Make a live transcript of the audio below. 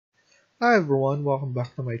Hi everyone, welcome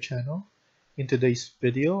back to my channel. In today's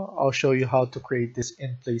video, I'll show you how to create this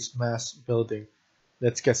in-place mass building.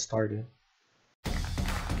 Let's get started.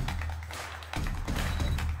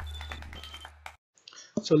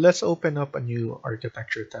 So let's open up a new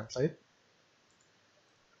architecture template.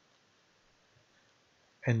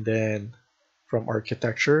 And then from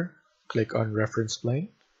architecture, click on reference plane.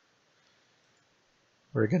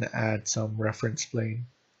 We're going to add some reference plane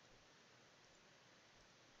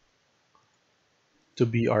to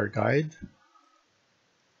be our guide.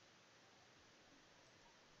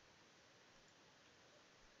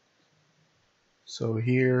 So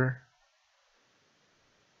here,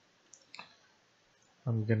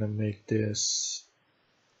 I'm going to make this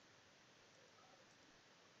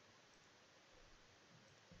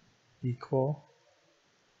equal.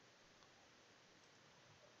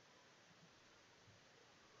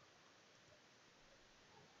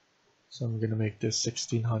 So I'm going to make this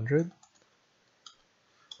 1600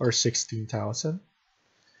 or 16,000.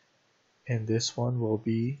 And this one will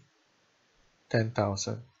be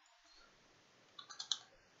 10,000.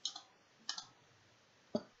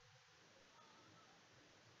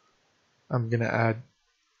 I'm gonna add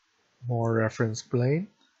more reference plane.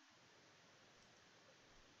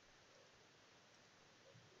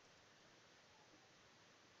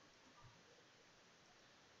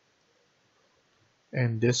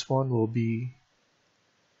 And this one will be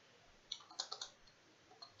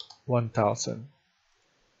 1,000.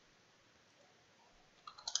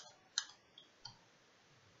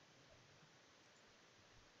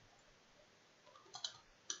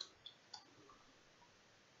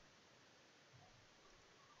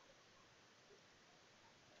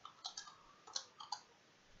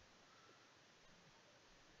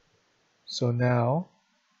 So now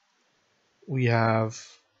we have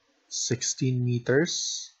 16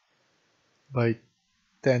 meters by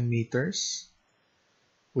 10 meters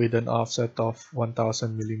with an offset of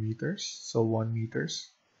 1000 millimeters, so 1 meters.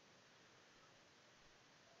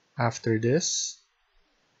 After this,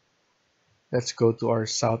 let's go to our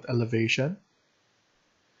south elevation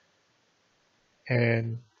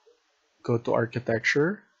and go to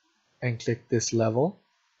architecture and click this level.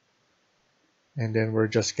 And then we're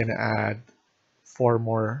just gonna add 4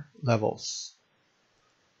 more levels.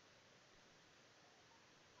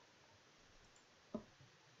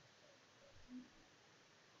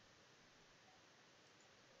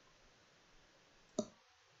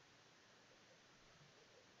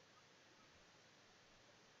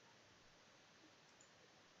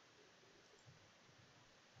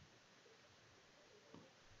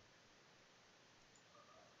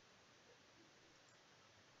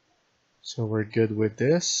 So we're good with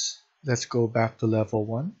this. Let's go back to level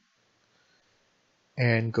 1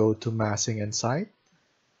 and go to massing and site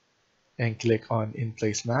and click on in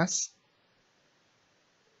place mass.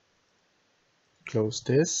 Close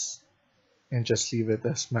this and just leave it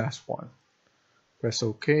as mass 1. Press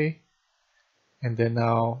OK. And then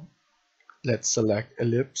now let's select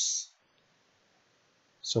ellipse.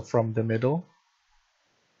 So from the middle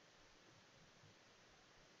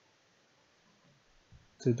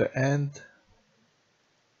to the end,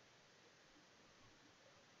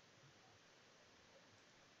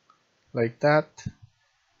 like that.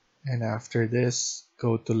 And after this,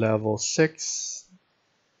 go to level 6.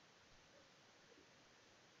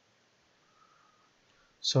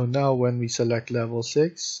 So now when we select level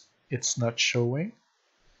 6, it's not showing.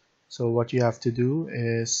 So what you have to do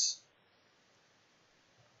is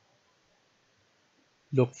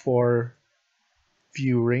look for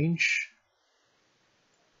view range,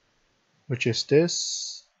 which is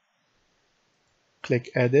this.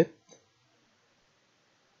 Click edit.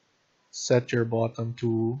 Set your bottom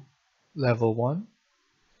to level 1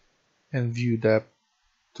 and view depth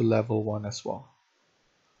to level 1 as well.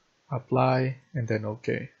 Apply and then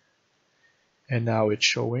OK. And now it's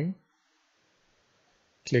showing.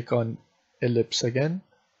 Click on ellipse again.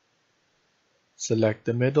 Select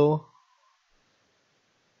the middle.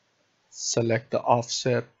 Select the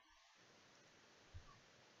offset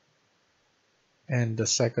and the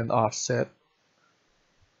second offset.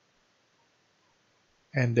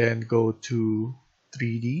 And then go to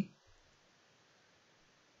 3D.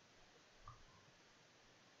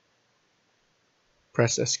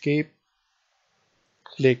 Press escape.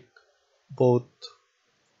 Click both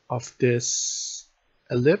of this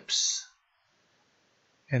ellipse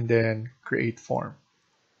and then create form.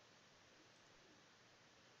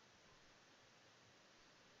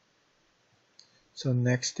 So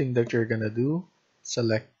next thing that you're gonna do,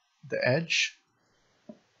 select the edge.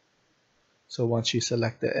 So once you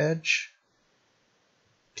select the edge,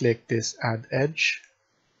 click this add edge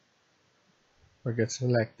We're going to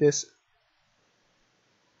select this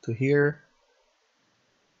to here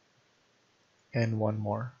and one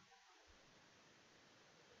more.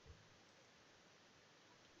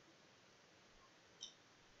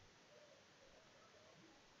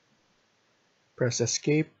 Press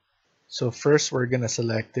escape. So first we're going to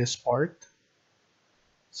select this part.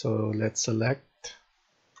 So let's select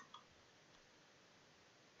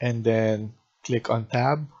and then click on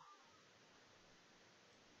tab.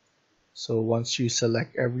 So once you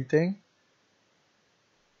select everything,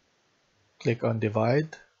 click on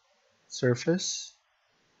divide surface,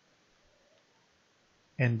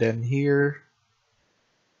 and then here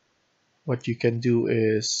what you can do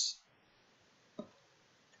is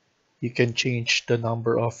you can change the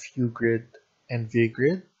number of U-grid and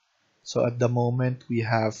V-grid. So at the moment we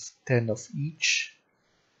have 10 of each.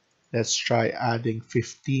 Let's try adding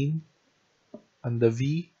 15 on the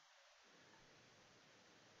V.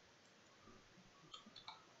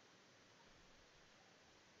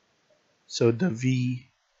 So the V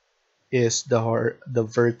is the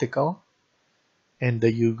vertical and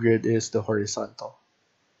the U-grid is the horizontal.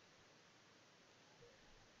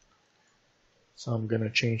 So I'm going to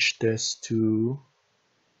change this to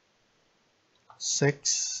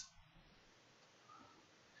 6.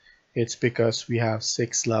 It's because we have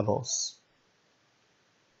 6 levels.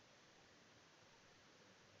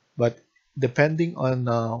 But depending on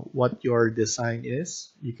what your design is,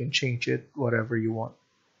 you can change it whatever you want.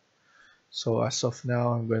 So as of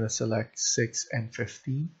now, I'm going to select 6 and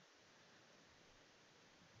 15.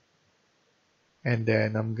 And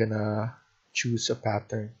then I'm going to choose a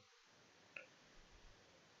pattern.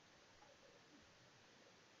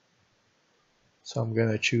 So I'm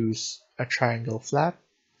going to choose a triangle flat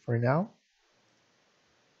for now.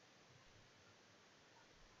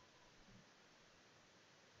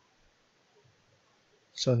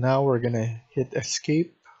 So now we're going to hit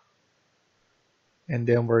escape. And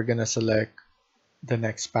then we're going to select the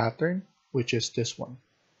next pattern, which is this one.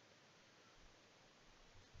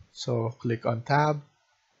 So click on tab.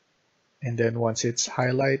 And then once it's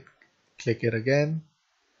highlighted, click it again.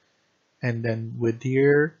 And then with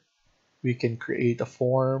here, we can create a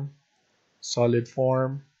form, solid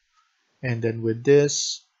form. And then with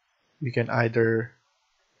this, we can either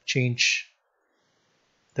change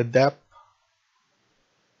the depth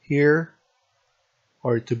here,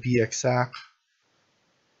 or to be exact,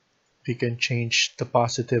 we can change the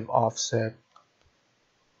positive offset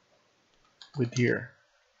with here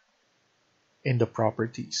in the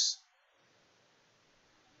properties.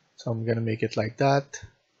 So I'm gonna make it like that.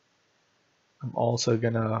 I'm also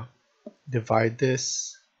gonna divide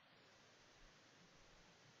this,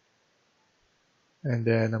 and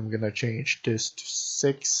then I'm gonna change this to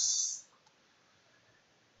 6,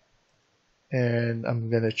 and I'm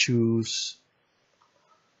gonna choose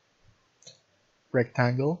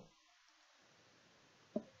rectangle.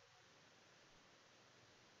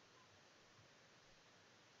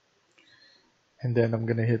 And then I'm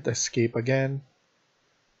gonna hit escape again.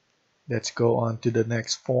 Let's go on to the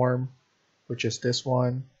next form, which is this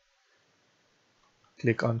one.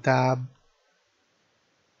 Click on tab.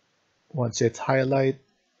 Once it's highlighted,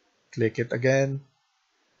 click it again.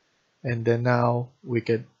 And then now we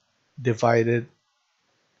can divide it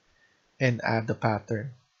and add the pattern.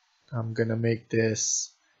 I'm gonna make this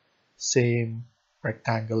same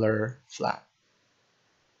rectangular flat.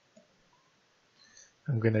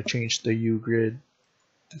 I'm gonna change the U grid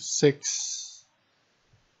to 6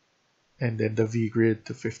 and then the V grid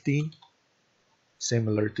to 15,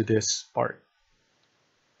 similar to this part.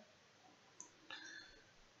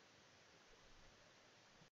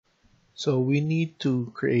 So we need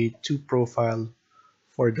to create 2 profiles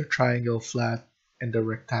for the triangle flat and the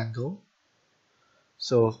rectangle.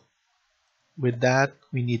 So with that,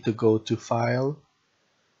 we need to go to File,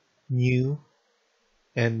 New,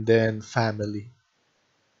 and then Family.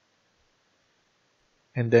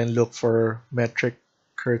 And then look for Metric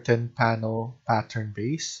Curtain Panel Pattern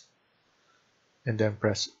Base. And then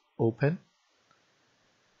press Open.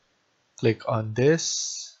 Click on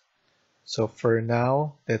this. So for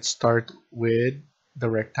now, let's start with the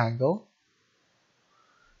rectangle.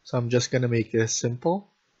 So I'm just going to make this simple.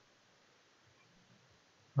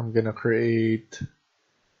 I'm going to click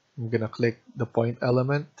the point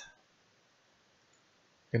element.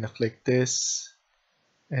 I'm going to click this.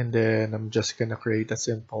 And then I'm just going to create a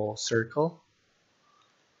simple circle.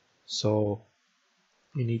 So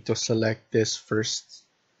you need to select this first.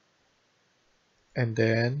 And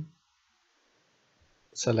then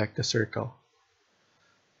select the circle.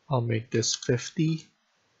 I'll make this 50.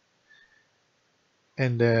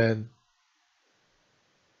 And then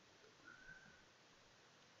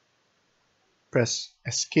press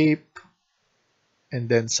escape, and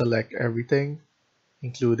then select everything,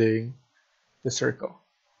 including the circle.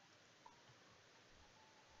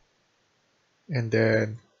 And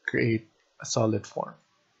then create a solid form.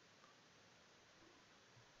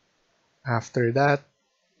 After that,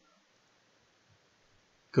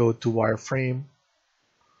 go to wireframe.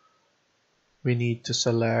 We need to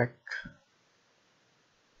select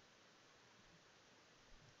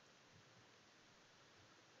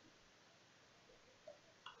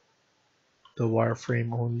the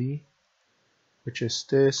wireframe only, which is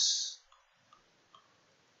this.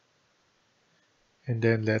 And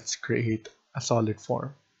then let's create a solid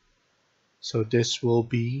form. So this will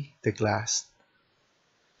be the glass.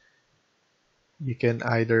 You can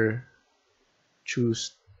either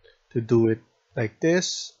choose to do it like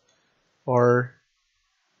this, or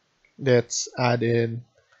let's add in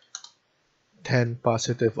 10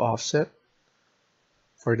 positive offset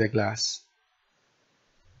for the glass.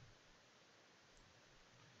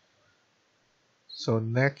 So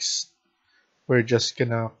next, we're just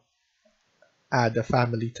gonna add a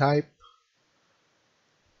family type,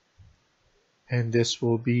 and this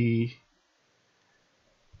will be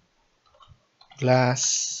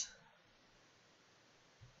glass,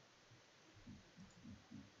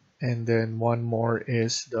 and then one more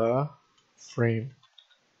is the frame.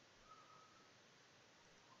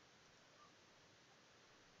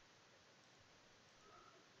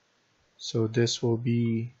 So this will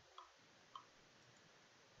be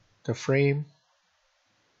the frame,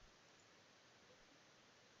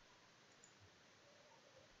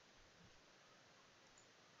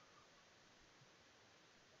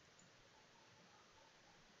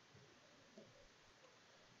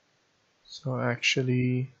 so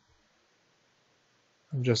actually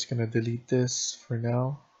I'm just gonna delete this for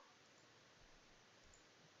now.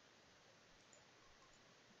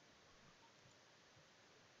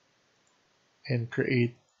 And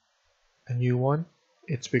create a new one.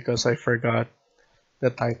 It's because I forgot the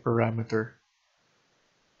type parameter.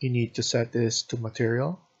 You need to set this to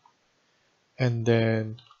material and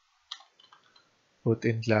then put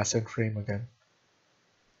in glass and frame again.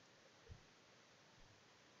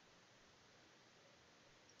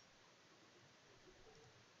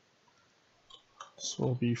 This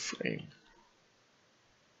will be frame.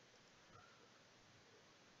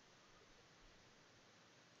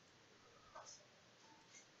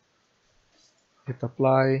 Hit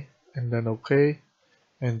apply and then OK.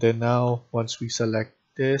 And then now once we select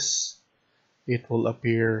this, it will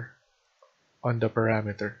appear on the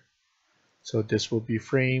parameter. So this will be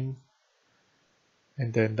frame,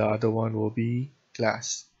 and then the other one will be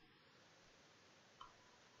glass.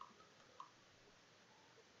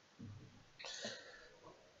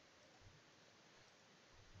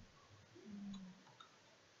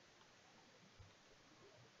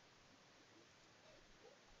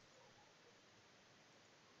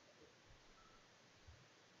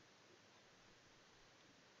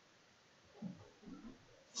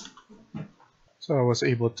 So I was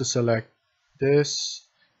able to select this,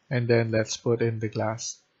 and then let's put in the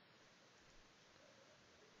glass.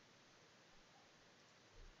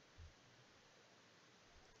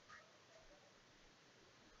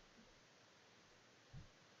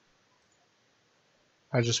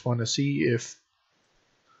 I just want to see if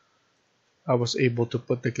I was able to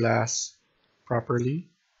put the glass properly.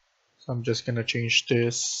 So I'm just going to change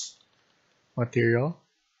this material.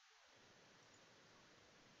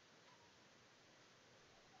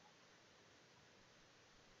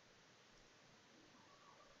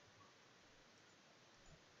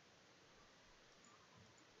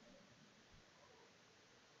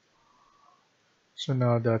 So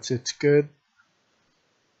now that it's good,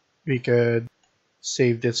 we could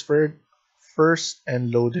save this first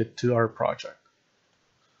and load it to our project.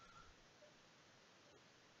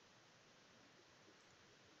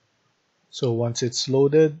 So once it's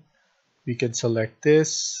loaded, we can select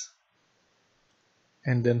this,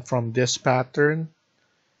 and then from this pattern,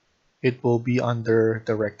 it will be under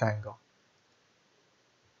the rectangle.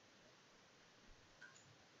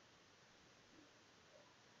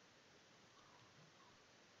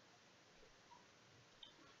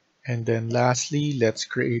 And then lastly, let's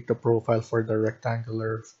create the profile for the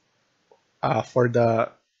rectangular, for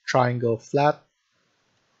the triangle flat.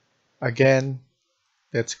 Again,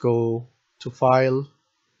 let's go to File,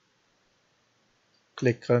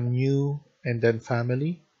 click on New, and then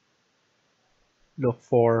Family. Look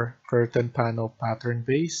for Curtain Panel Pattern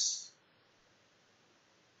Base.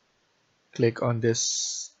 Click on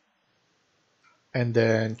this, and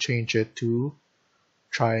then change it to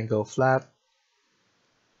Triangle Flat.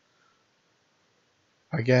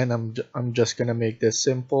 Again, I'm just gonna make this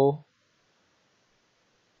simple.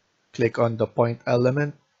 Click on the point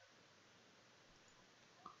element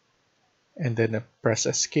and then press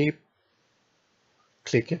escape.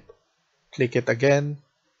 Click it again,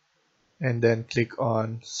 and then click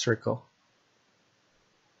on circle.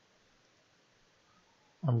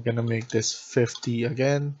 I'm gonna make this 50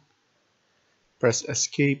 again. Press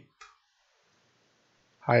escape,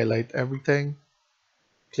 highlight everything,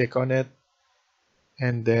 click on it,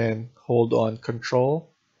 and then hold on control,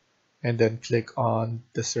 and then click on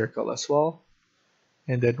the circle as well.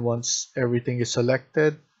 And then once everything is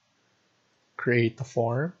selected, create a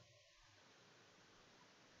form.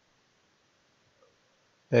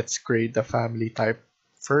 Let's create the family type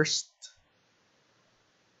first.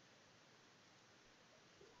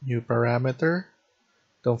 New parameter.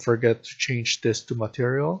 Don't forget to change this to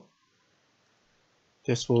material.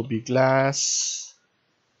 This will be glass,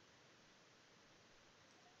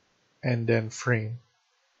 and then frame.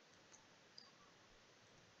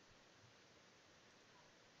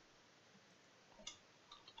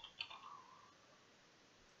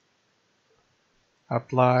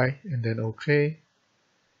 Apply, and then OK.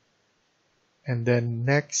 And then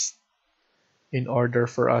next, in order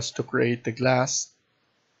for us to create the glass,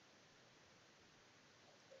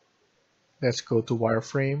 let's go to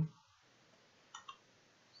wireframe.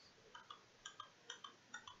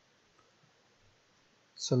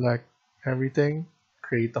 Select everything,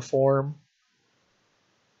 create a form.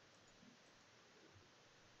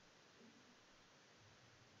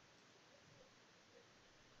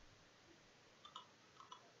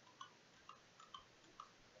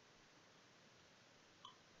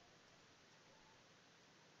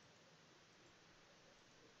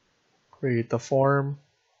 Create a form,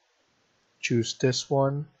 choose this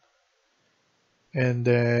one, and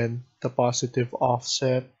then the positive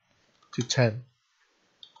offset to 10.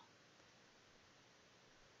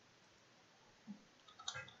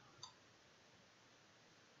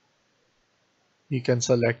 You can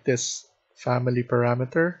select this family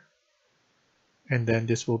parameter, and then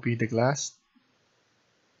this will be the glass.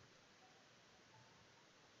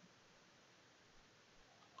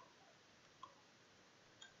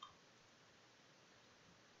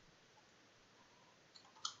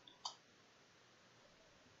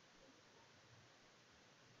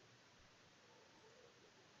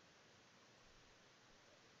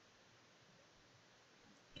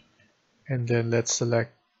 And then let's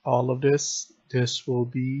select all of this. This will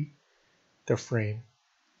be the frame.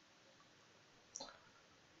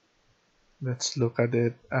 Let's look at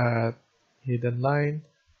it at hidden line.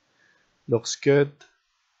 Looks good.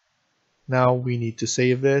 Now we need to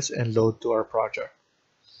save this and load to our project.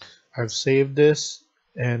 I've saved this,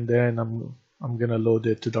 and then I'm gonna load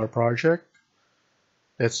it to our project.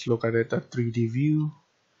 Let's look at it at 3D view,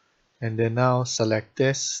 and then now select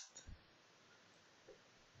this,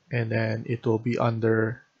 and then it will be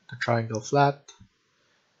under the triangle flat.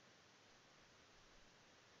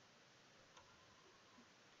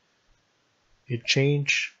 It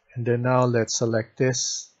changed, and then now let's select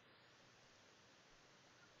this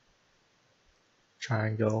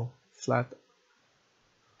triangle flat,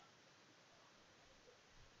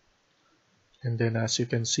 and then as you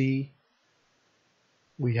can see,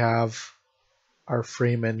 we have our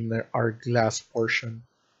frame and our glass portion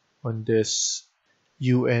on this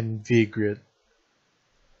UNV grid.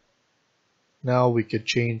 Now we could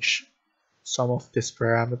change some of these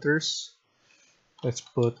parameters. Let's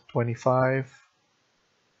put 25.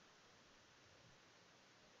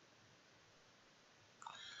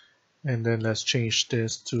 And then let's change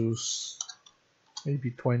this to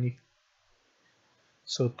maybe 20.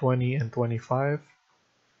 So 20 and 25.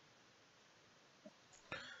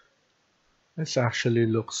 This actually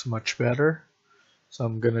looks much better. So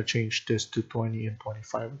I'm gonna change this to 20 and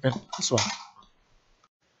 25 again as well.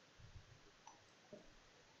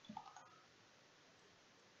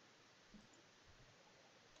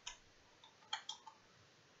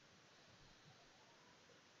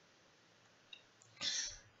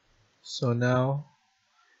 So now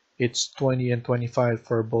it's 20 and 25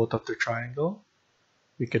 for both of the triangle.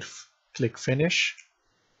 We could click finish.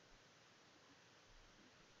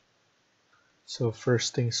 So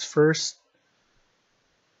first things first,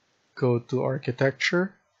 go to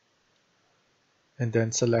architecture and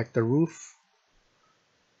then select the roof,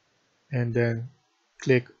 and then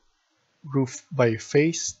click roof by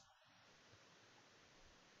face.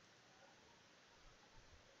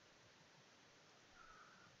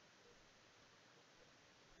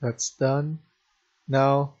 That's done.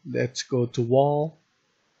 Now let's go to wall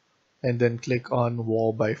and then click on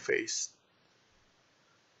wall by face.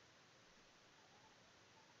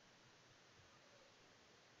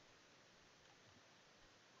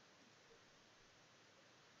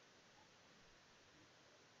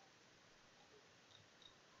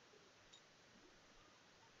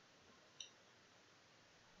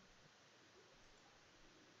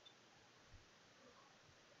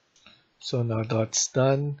 So now that's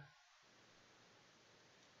done.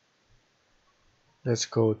 Let's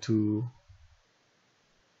go to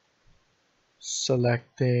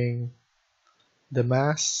selecting the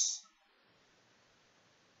mass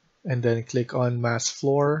and then click on mass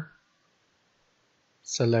floor.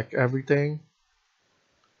 Select everything.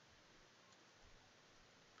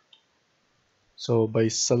 So by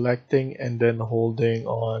selecting and then holding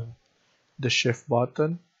on the shift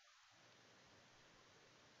button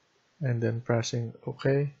and then pressing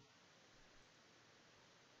OK.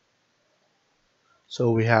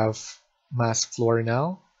 So we have mass floor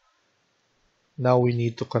now. Now we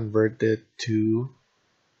need to convert it to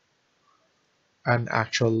an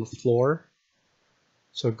actual floor.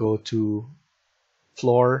 So go to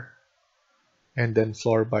floor and then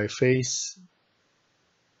floor by face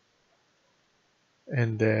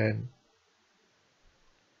and then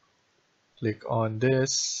click on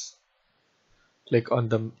this, click on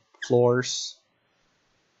the floors.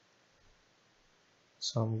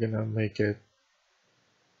 So I'm gonna make it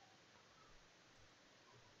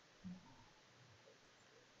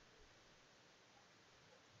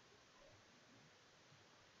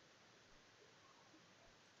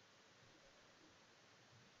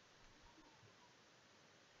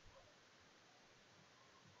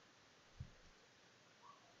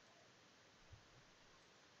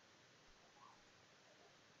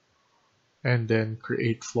and then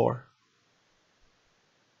create floor.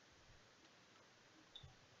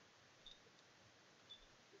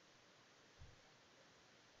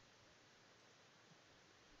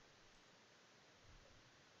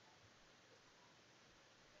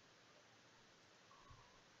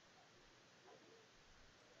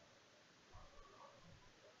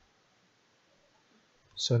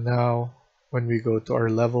 So now when we go to our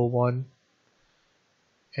level 1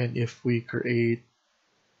 and if we create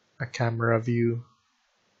a camera view,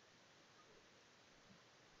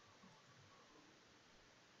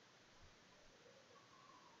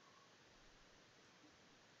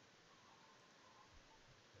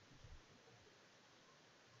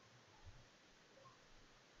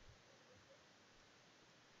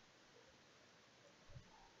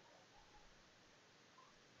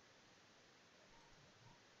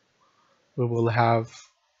 we will have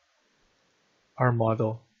our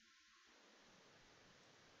model.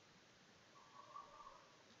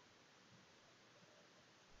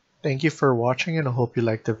 Thank you for watching and I hope you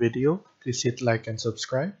liked the video. Please hit like and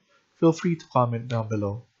subscribe. Feel free to comment down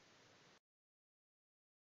below.